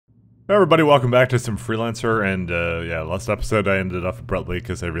Hey everybody, welcome back to some Freelancer, and yeah, last episode I ended up abruptly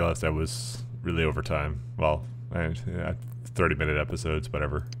because I realized I was really over time. Well, 30-minute episodes,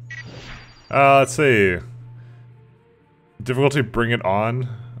 whatever. Let's see. Difficulty, bring it on.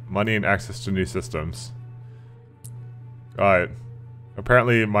 Money and access to new systems. Alright.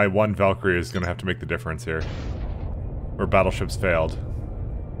 Apparently my one Valkyrie is gonna have to make the difference here. Where battleships failed.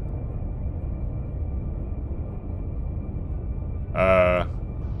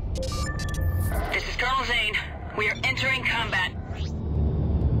 This is Colonel Zane. We are entering combat.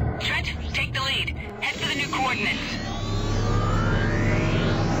 Trent, take the lead. Head for the new coordinates.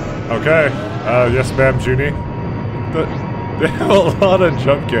 Okay. Yes ma'am, Junie. They have a lot of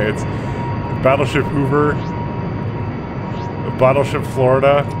jump gates. Battleship Hoover. Battleship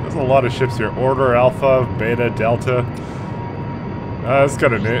Florida. There's a lot of ships here. Order, Alpha, Beta, Delta. That's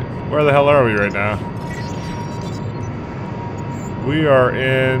kind of neat. Where the hell are we right now? We are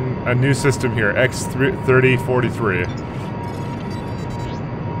in a new system here, X3043.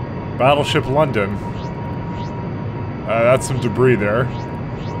 Battleship London. That's some debris there.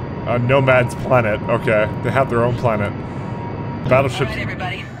 Nomad's planet. Okay, they have their own planet. Battleship. All right,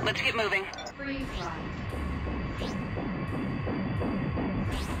 everybody, let's get moving.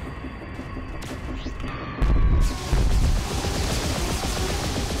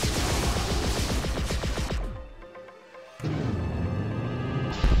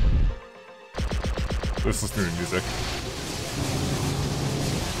 Let's listen to the music.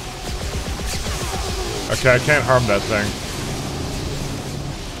 Okay, I can't harm that thing.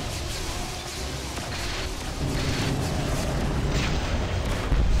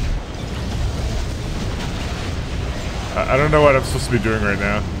 I don't know what I'm supposed to be doing right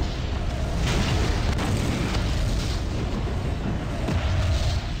now.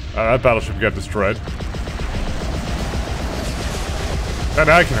 That battleship got destroyed. And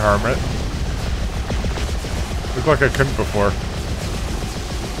I can harm it. Looked like I couldn't before.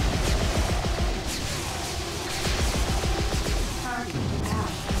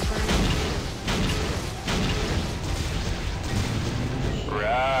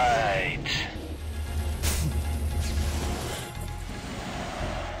 Right.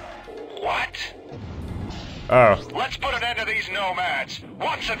 What? Oh. Let's put an end to these nomads,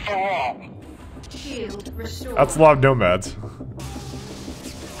 once and for all. Shield restored. That's a lot of nomads.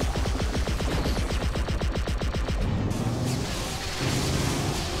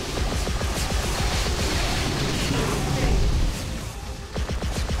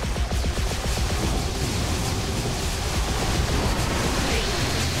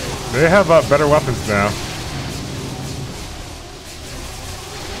 They have better weapons now.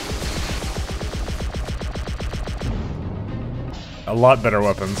 A lot better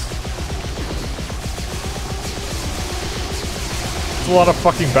weapons. It's a lot of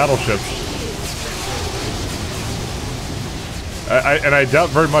fucking battleships. I doubt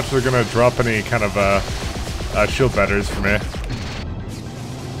very much they're gonna drop any kind of shield batteries for me.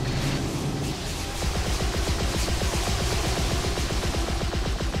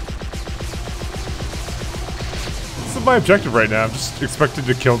 This is my objective right now. I'm just expected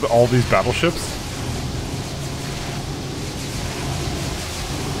to kill all these battleships.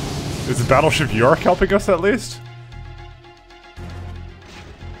 Is Battleship York helping us at least?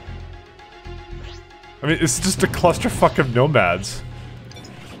 I mean, it's just a clusterfuck of nomads.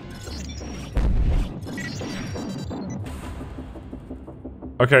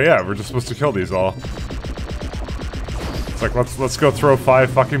 Okay, yeah, we're just supposed to kill these all. It's like, let's go throw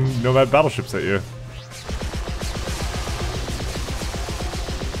 5 fucking nomad battleships at you.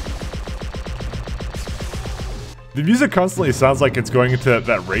 The music constantly sounds like it's going into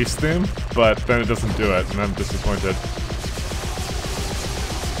that race theme, but then it doesn't do it, and I'm disappointed.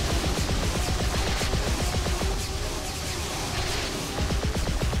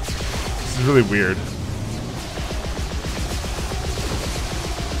 This is really weird.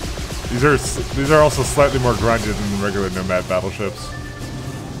 These are also slightly more grinded than the regular Nomad battleships.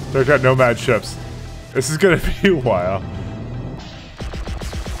 They've got Nomad ships. This is gonna be a while.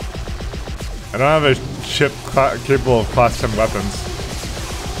 I don't have a ship capable of Class 10 weapons.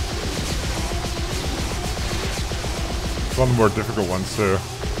 It's one of the more difficult ones, too.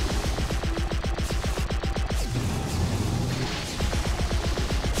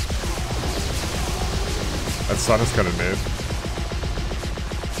 That sun is kind of neat.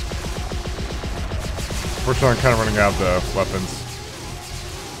 Fortunately, I'm kind of running out of the weapons.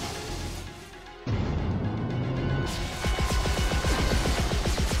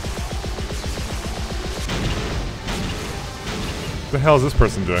 What the hell is this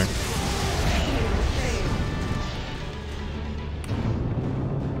person doing?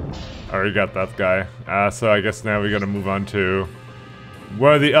 Already got that guy. So I guess now we gotta move on to...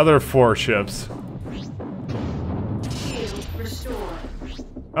 Where are the other 4 ships? Shield restored.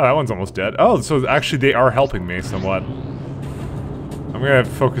 Oh, that one's almost dead. Oh, so actually they are helping me somewhat. I'm gonna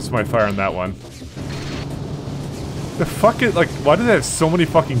focus my fire on that one. The fuck is, like, why do they have so many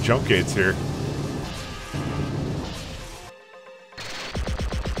fucking jump gates here?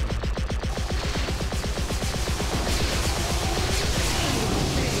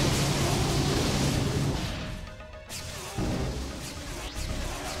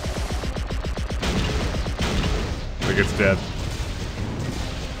 I think it's dead.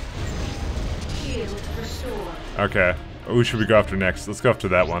 Shield restored. Okay. Who should we go after next? Let's go after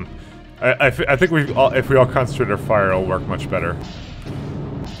that one. I think if we all concentrate our fire, it'll work much better.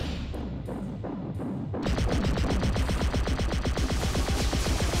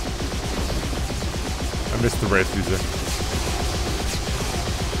 I missed the race music.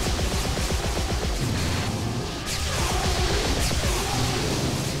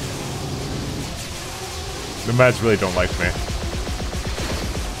 Nomads really don't like me.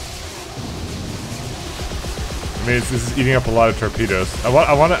 I mean, this is eating up a lot of torpedoes. I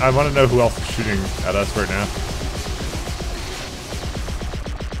want to know who else is shooting at us right now.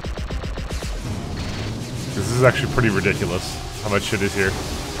 This is actually pretty ridiculous how much shit is here.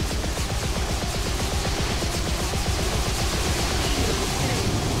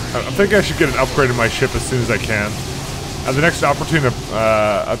 I think I should get an upgrade in my ship as soon as I can. At the next opportunity,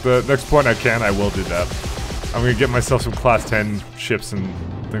 at the next point I can, I will do that. I'm gonna get myself some class 10 ships and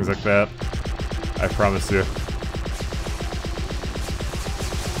things like that. I promise you.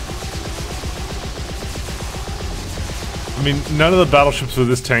 I mean, none of the battleships were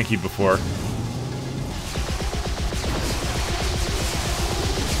this tanky before.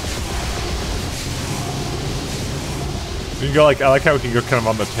 You can go like, I like how we can go kind of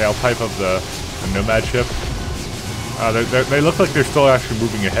on the tailpipe of the nomad ship. They look like they're still actually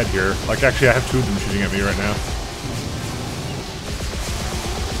moving ahead here. Like, actually, I have 2 of them shooting at me right now.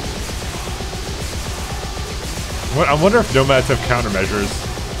 I wonder if nomads have countermeasures.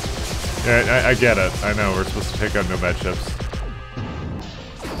 Yeah, I get it. I know, we're supposed to take out nomad ships.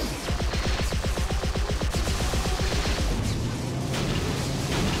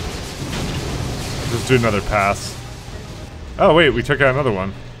 Let's do another pass. Oh wait, we took out another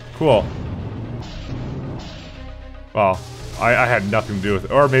one. Cool. Well, I had nothing to do with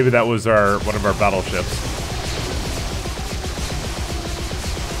it. Or maybe that was one of our battleships.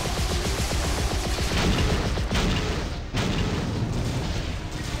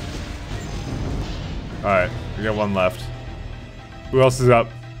 Alright, we got 1 left. Who else is up?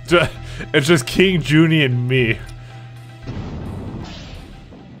 It's just King, Junie, and me.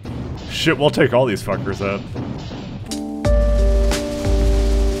 Shit, we'll take all these fuckers out.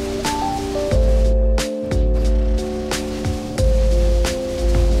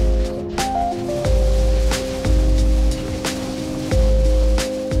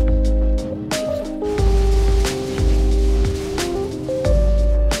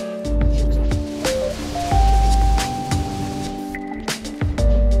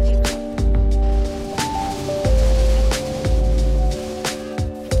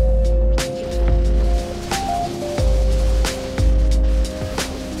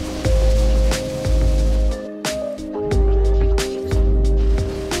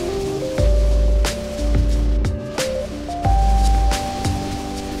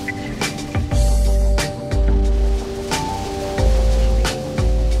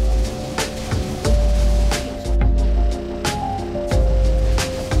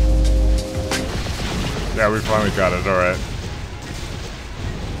 Yeah, we finally got it, alright.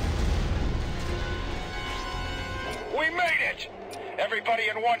 We made it! Everybody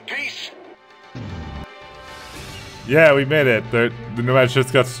in one piece? Yeah, we made it. The nomad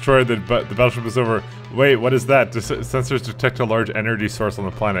ships got destroyed, the battleship is over. Wait, what is that? Sensors detect a large energy source on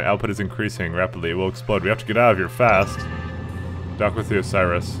the planet. Output is increasing rapidly. It will explode. We have to get out of here fast. Dock with the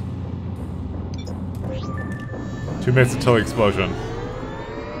Osiris. 2 minutes until the explosion.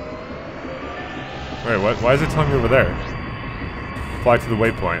 Wait, what? Why is it telling me over there? Fly to the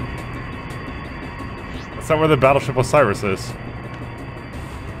waypoint. That's not where the battleship Osiris is.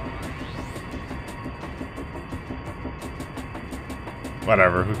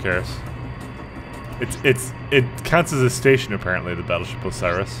 Whatever, who cares? It counts as a station apparently, the battleship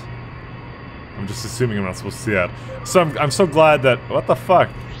Osiris. I'm just assuming I'm not supposed to see that. So I'm so glad that, what the fuck?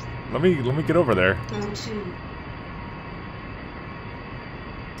 Let me get over there.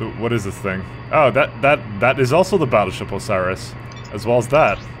 So what is this thing? Oh, that is also the battleship Osiris, as well as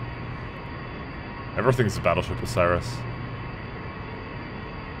that. Everything's the battleship Osiris.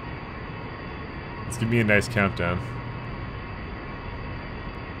 Let's give me a nice countdown.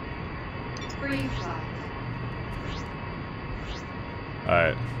 Free flight.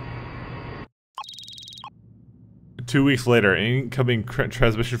 Alright. 2 weeks later, incoming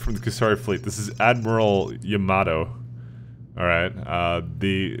transmission from the Kusari fleet. This is Admiral Yamato. Alright,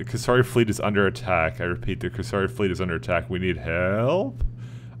 the Kusari fleet is under attack. I repeat, the Kusari fleet is under attack. We need help?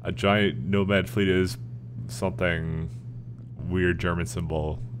 A giant nomad fleet is something weird German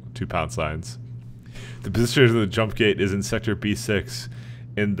symbol, 2 pound signs. The position of the jump gate is in sector B6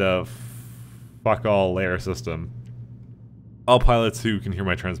 in the fuck all layer system. All pilots who can hear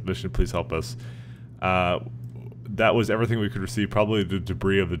my transmission, please help us. That was everything we could receive. Probably the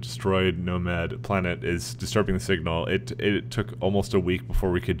debris of the destroyed nomad planet is disturbing the signal. It took almost a week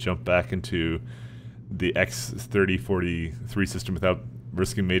before we could jump back into the X-3043 system without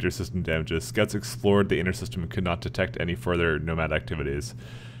risking major system damages. Scouts explored the inner system and could not detect any further nomad activities.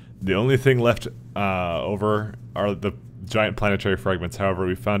 The only thing left over are the giant planetary fragments. However,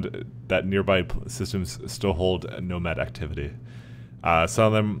 we found that nearby systems still hold nomad activity. Some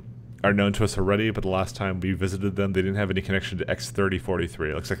of them are known to us already, but the last time we visited them, they didn't have any connection to X-3043.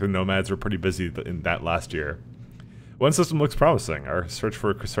 It looks like the nomads were pretty busy in that last year. One system looks promising. Our search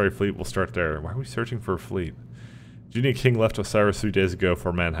for a Kusari fleet will start there. Why are we searching for a fleet? Junior King left Osiris 3 days ago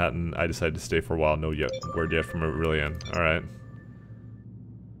for Manhattan. I decided to stay for a while. No word yet from Aurelian. Alright.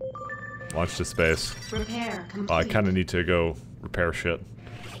 Launch to space. Repair complete. I kind of need to go repair shit.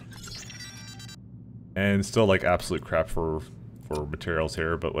 And still like absolute crap for materials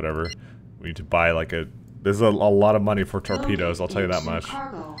here, but whatever. We need to buy like there's a lot of money for torpedoes, I'll tell you that much.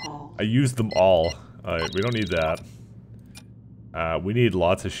 I used them all. We don't need that. We need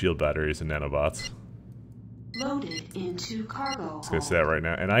lots of shield batteries and nanobots. Loaded into cargo. I was gonna say that right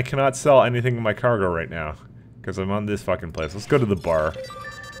now. And I cannot sell anything in my cargo right now, because I'm on this fucking place. Let's go to the bar.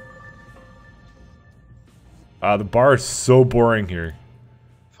 The bar is so boring here.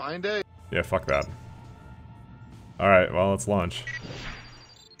 Fine day. Yeah, fuck that. Alright, well, let's launch.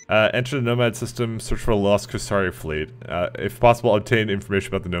 Enter the Nomad system, search for a lost Kusari fleet. If possible, obtain information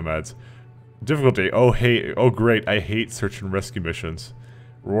about the Nomads. Difficulty, oh great, I hate search and rescue missions.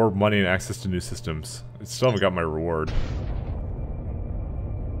 Reward money and access to new systems. I still haven't got my reward.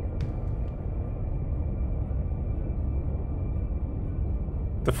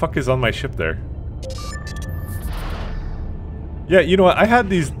 The fuck is on my ship there? Yeah, you know what, I had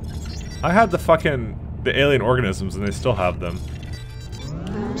the fucking the alien organisms, and they still have them.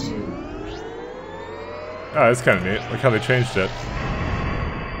 Oh, that's kind of neat. Look how they changed it.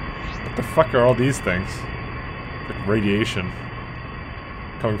 What the fuck are all these things? Like radiation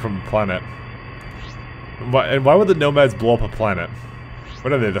coming from the planet. And why would the Nomads blow up a planet?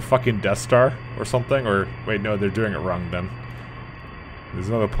 What are they, the fucking Death Star or something? Or wait, no, they're doing it wrong then. There's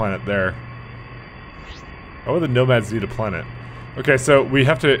another planet there. Why would the Nomads need a planet? Okay, so we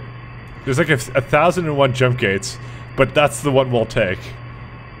have to. There's like 1,001 jump gates, but that's the one we'll take.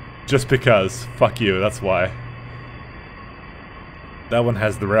 Just because. Fuck you, that's why. That one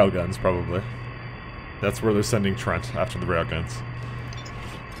has the railguns, probably. That's where they're sending Trent, after the railguns.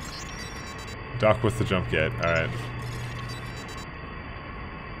 Dock with the jump gate, alright.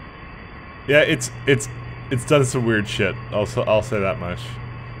 Yeah, it's done some weird shit, I'll say that much.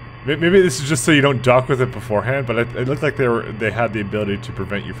 Maybe this is just so you don't dock with it beforehand, but it looked like they had the ability to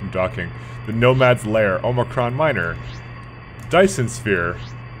prevent you from docking. The Nomad's Lair, Omicron Minor, Dyson Sphere.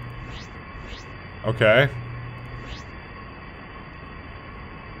 Okay.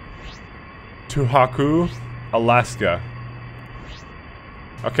 Tuhaku, Alaska.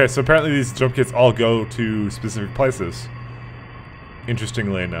 Okay, so apparently these jump kits all go to specific places.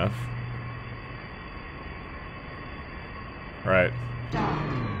 Interestingly enough. Alright.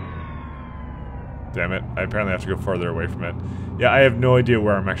 Damn it, I apparently have to go farther away from it. Yeah, I have no idea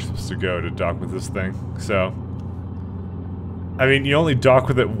where I'm actually supposed to go to dock with this thing, so... I mean, you only dock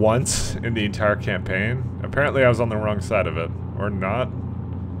with it once in the entire campaign. Apparently I was on the wrong side of it. Or not.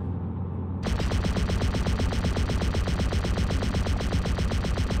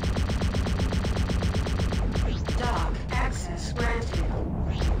 Dock access granted.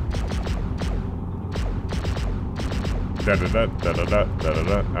 Da-da-da, da-da-da,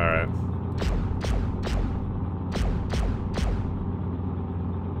 da-da-da, alright.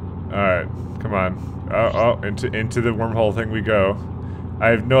 Alright, come on. Into the wormhole thing we go. I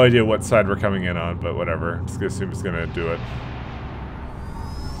have no idea what side we're coming in on, but whatever. I'm just gonna assume it's gonna do it.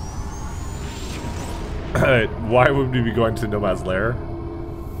 Why would we be going to Nomad's Lair?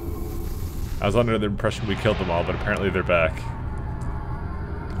 I was under the impression we killed them all, but apparently they're back.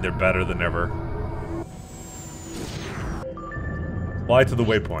 They're better than ever. Fly to the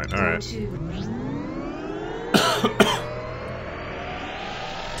waypoint, alright.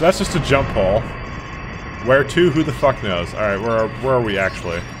 So that's just a jump hole. Where to? Who the fuck knows? Alright, where are we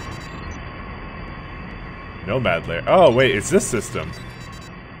actually? Nomad layer. Oh, wait, it's this system.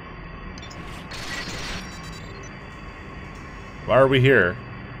 Why are we here?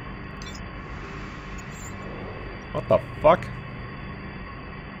 What the fuck?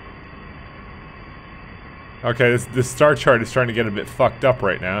 Okay, this star chart is trying to get a bit fucked up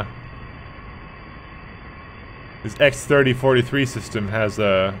right now. This X3043 system has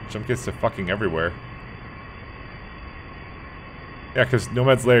jump kits to fucking everywhere. Yeah, because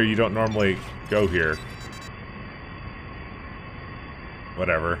Nomad's Lair, you don't normally go here.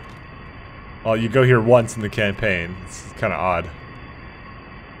 Whatever. Well, you go here once in the campaign. It's kind of odd.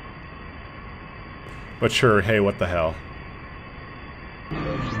 But sure, hey, what the hell.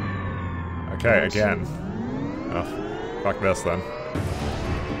 Okay, again. Oh, fuck this then.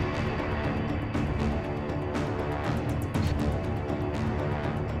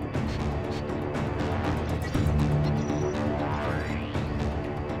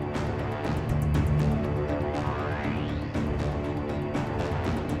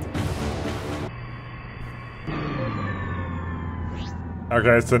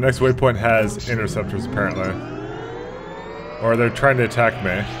 Okay, so the next waypoint has interceptors, apparently. Or they're trying to attack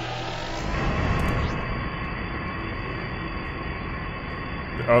me.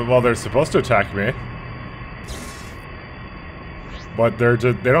 Oh, well, they're supposed to attack me. But they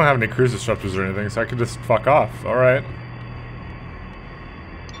don't have any cruise disruptors or anything, so I can just fuck off. Alright.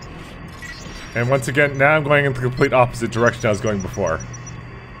 And once again, now I'm going in the complete opposite direction I was going before.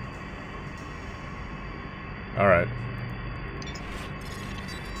 Alright.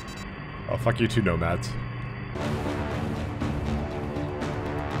 Oh, fuck you too, Nomads.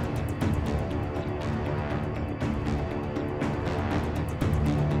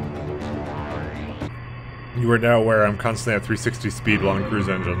 You are now aware I'm constantly at 360 speed while in cruise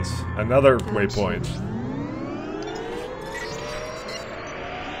engines. Another waypoint.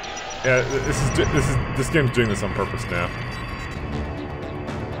 Yeah, this game's doing this on purpose now.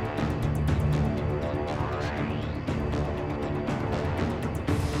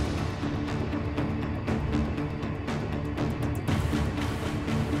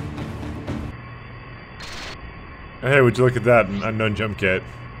 Hey, would you look at that? An unknown jump kit.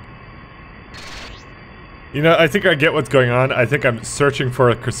 You know, I think I get what's going on. I think I'm searching for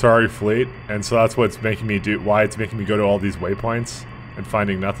a Crosssfire fleet, and so that's what's making me do. Why it's making me go to all these waypoints and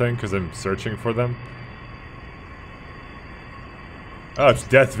finding nothing, because I'm searching for them. Oh, it's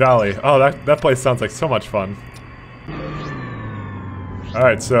Death Valley. Oh, that place sounds like so much fun. All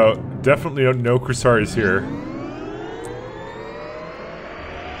right, so definitely no Crosssfires here.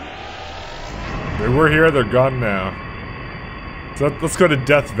 They were here, they're gone now. So let's go to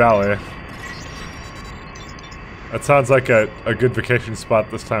Death Valley. That sounds like a good vacation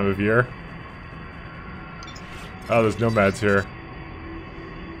spot this time of year. Oh, there's nomads here.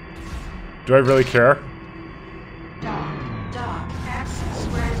 Do I really care? Dock, access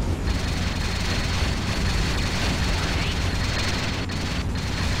granted.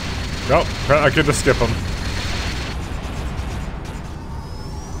 Nope, I could just skip them.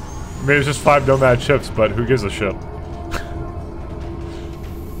 Maybe it's just 5 nomad ships, but who gives a shit?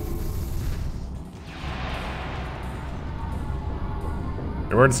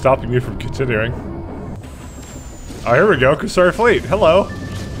 They weren't stopping me from continuing. Oh, here we go, Crosssfire fleet, hello!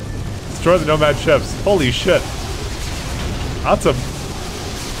 Destroy the nomad ships, holy shit! That's a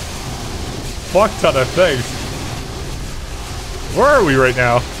fuck ton of things. Where are we right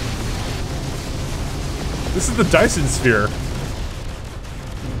now? This is the Dyson Sphere.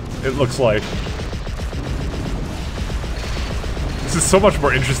 It looks like. This is so much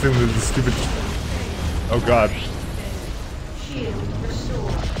more interesting than the stupid. Oh god. Shield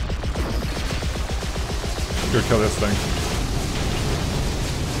restored. Go kill this thing.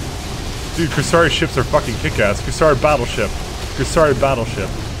 Dude, Crosssfire ships are fucking kick-ass. Crosssfire battleship. Crosssfire battleship.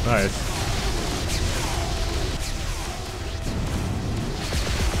 Nice.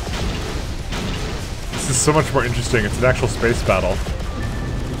 This is so much more interesting. It's an actual space battle.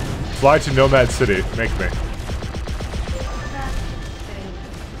 Fly to Nomad City. Make me.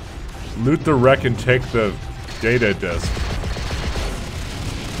 Loot the wreck and take the data disk.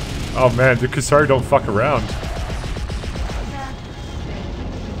 Oh man, the Crosssfire don't fuck around.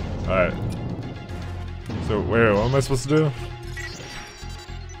 Alright. So, wait, what am I supposed to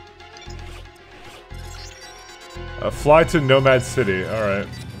do? Fly to Nomad City. Alright.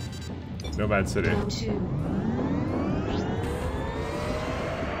 Nomad City.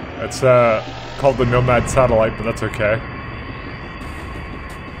 It's called the Nomad Satellite, but that's okay.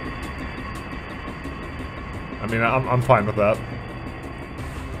 I mean, I'm fine with that.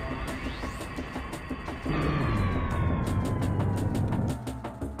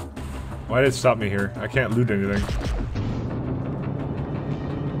 Why did it stop me here? I can't loot anything.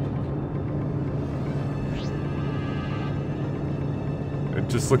 It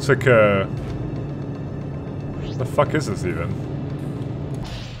just looks like a... What the fuck is this even?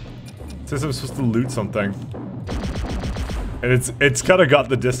 It says I'm supposed to loot something. And it's kind of got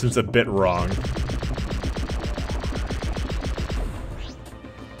the distance a bit wrong.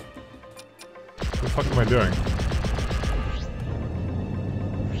 What the fuck am I doing?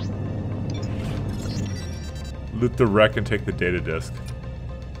 Loot the wreck and take the data disk.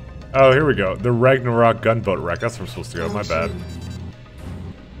 Oh, here we go. The Ragnarok gunboat wreck. That's where I'm supposed to go. My bad.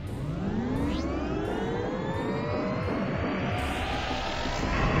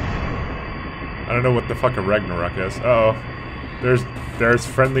 I don't know what the fuck a Ragnarok is. Uh oh. There's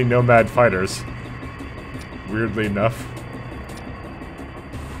friendly nomad fighters. Weirdly enough.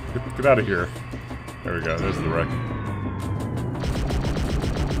 Get out of here. There we go. There's the wreck.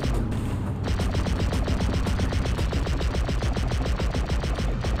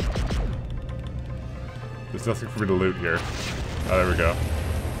 There's nothing for me to loot here. Oh, there we go.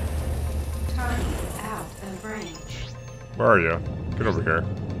 Target out of range. Where are you? Get over here.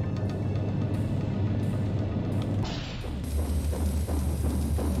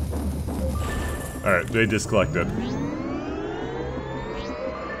 Alright, they discollected.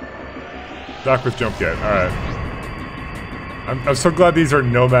 Dock with jump kit, alright. I'm so glad these are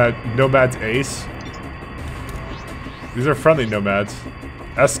Nomad's Ace. These are friendly Nomads.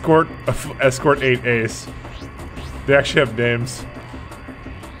 Escort 8 Ace. They actually have names.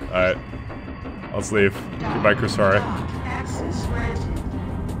 Alright. Let's leave. Goodbye, Kursari. Access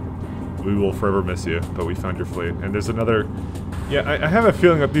granted. We will forever miss you, but we found your fleet. And there's another... Yeah, I have a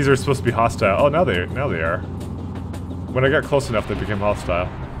feeling that these are supposed to be hostile. Oh, now they are. When I got close enough, they became hostile.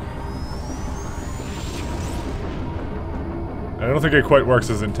 I don't think it quite works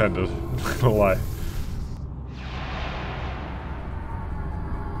as intended. I'm not gonna lie.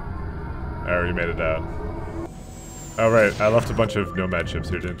 I already made it out. Oh right, I left a bunch of nomad ships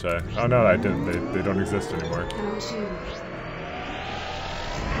here, didn't I? Oh no, I didn't. They don't exist anymore. Go to.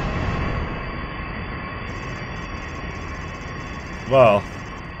 Well,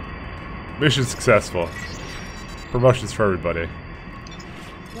 mission successful. Promotions for everybody.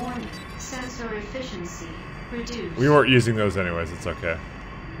 Warning. Sensor efficiency reduced. We weren't using those anyways, it's okay.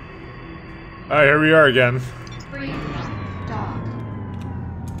 Alright, here we are again. Free dock.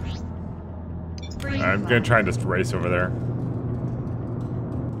 Free I'm gonna try and just race over there.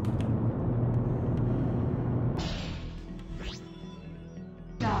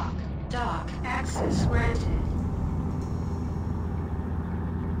 Dock. Access granted.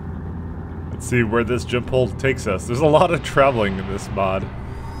 Let's see where this jump hole takes us. There's a lot of traveling in this mod.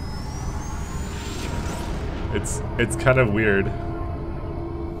 It's kind of weird.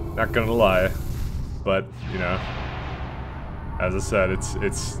 Not gonna lie. But, you know, as I said,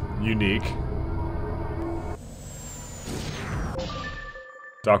 it's unique.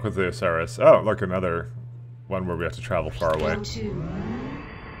 Dock with the Osiris. Oh, look, another one where we have to travel far away. Go to.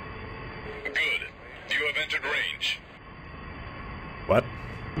 Good. You have entered range. What?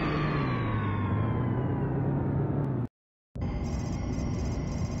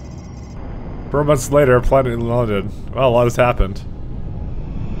 4 months later, planet in London. Well, a lot has happened.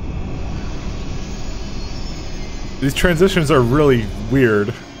 These transitions are really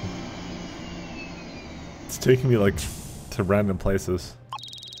weird. It's taking me, like, to random places.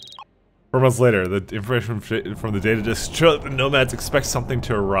 4 months later, the information from the data disk shows that the Nomads expect something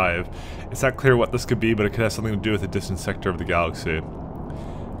to arrive. It's not clear what this could be, but it could have something to do with a distant sector of the galaxy.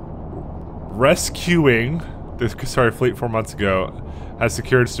 Rescuing the fleet 4 months ago has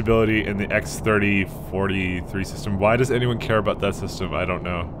secured stability in the X-3043 system. Why does anyone care about that system? I don't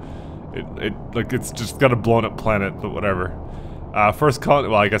know. It's just got a blown up planet, but whatever. First colony,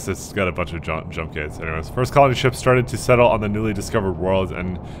 well, I guess it's got a bunch of jump gates. Anyways, first colony ships started to settle on the newly discovered worlds,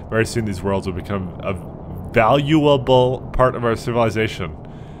 and very soon these worlds will become a valuable part of our civilization.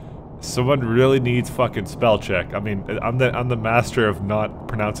 Someone really needs fucking spell check. I mean, I'm the master of not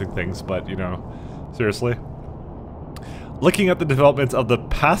pronouncing things, but you know, seriously. Looking at the developments of the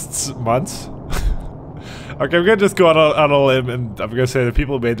past months. Okay, I'm gonna just go on a limb, and I'm gonna say the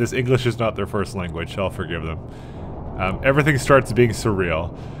people who made this, English is not their first language, so I'll forgive them. Everything starts being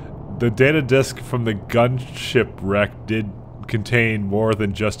surreal. The data disk from the gunship wreck did contain more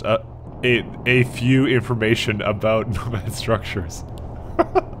than just a few information about nomad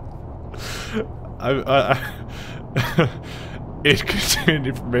It contained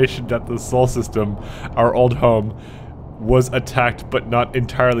information that the Sol system, our old home, was attacked but not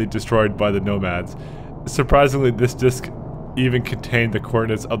entirely destroyed by the nomads. Surprisingly, this disk even contained the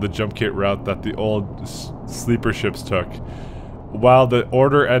coordinates of the jump kit route that the old sleeper ships took. While the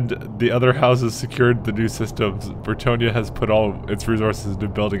Order and the other houses secured the new systems, Britonia has put all its resources into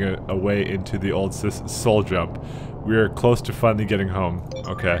building a way into the old Sol jump. We are close to finally getting home.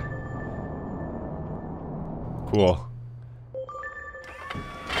 Okay. Cool.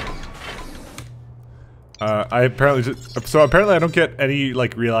 I apparently apparently I don't get any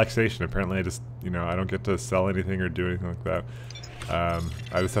like relaxation. Apparently I just, you know, I don't get to sell anything or do anything like that.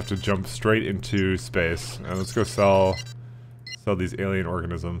 I just have to jump straight into space. And let's go sell these alien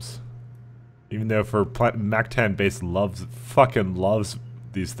organisms. Even though for Mac 10 base fucking loves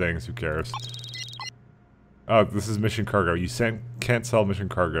these things, who cares? Oh, this is mission cargo. You can't sell mission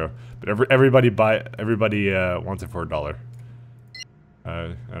cargo, but everybody wants it for $1.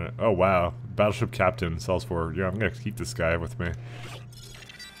 Oh wow, battleship captain sells for. Yeah, I'm gonna keep this guy with me.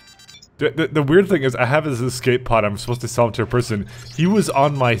 The weird thing is, I have his escape pod. I'm supposed to sell him to a person. He was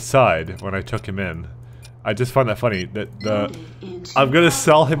on my side when I took him in. I just find that funny that I'm gonna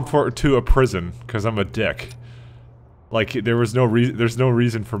sell him to a prison because I'm a dick. Like there's no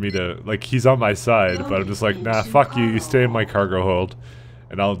reason for me to, like, he's on my side, but I'm just like, nah, fuck you. You stay in my cargo hold,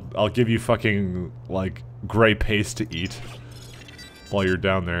 and I'll give you fucking like gray paste to eat while you're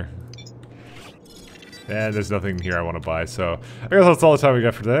down there. And there's nothing here I want to buy, so I guess that's all the time we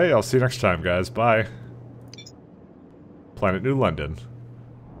got for today. I'll see you next time, guys. Bye. Planet New London.